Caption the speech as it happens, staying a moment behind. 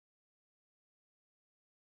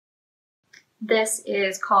This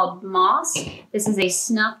is called Moss. This is a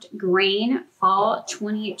snuffed grain fall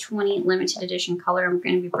 2020 limited edition color I'm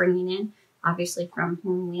going to be bringing in, obviously from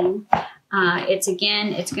Horween.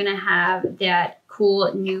 It's going to have that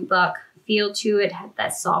cool Nubuck feel to it,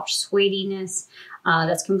 that soft suediness.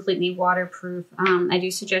 That's completely waterproof. I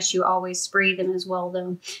do suggest you always spray them as well,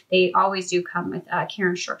 though. They always do come with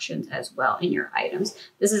care instructions as well in your items.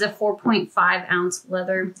 This is a 4.5 ounce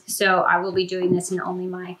leather, so I will be doing this in only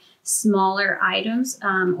my smaller items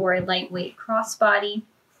or a lightweight crossbody.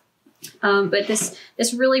 But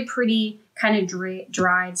this really pretty kind of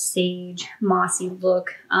dried sage, mossy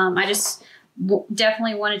look. I just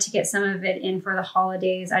definitely wanted to get some of it in for the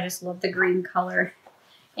holidays. I just love the green color.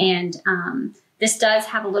 And this does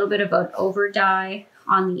have a little bit of an over dye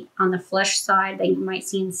on the flesh side that you might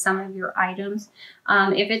see in some of your items.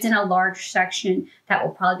 If it's in a large section, that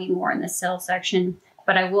will probably be more in the sale section.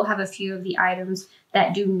 But I will have a few of the items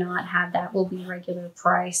that do not have that will be regular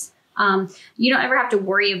price. You don't ever have to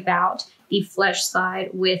worry about the flesh side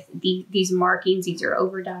with these markings. These are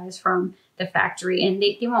over dyes from the factory, and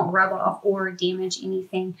they won't rub off or damage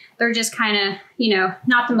anything. They're just kind of,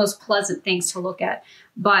 not the most pleasant things to look at.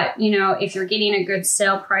 But, if you're getting a good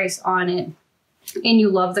sale price on it and you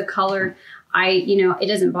love the color, it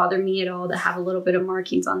doesn't bother me at all to have a little bit of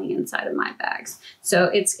markings on the inside of my bags. So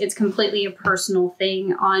it's completely a personal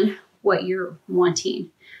thing on what you're wanting.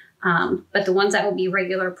 But the ones that will be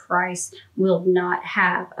regular price will not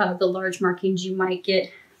have the large markings. You might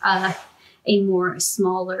get a more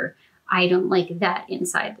smaller item like that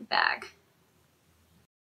inside the bag.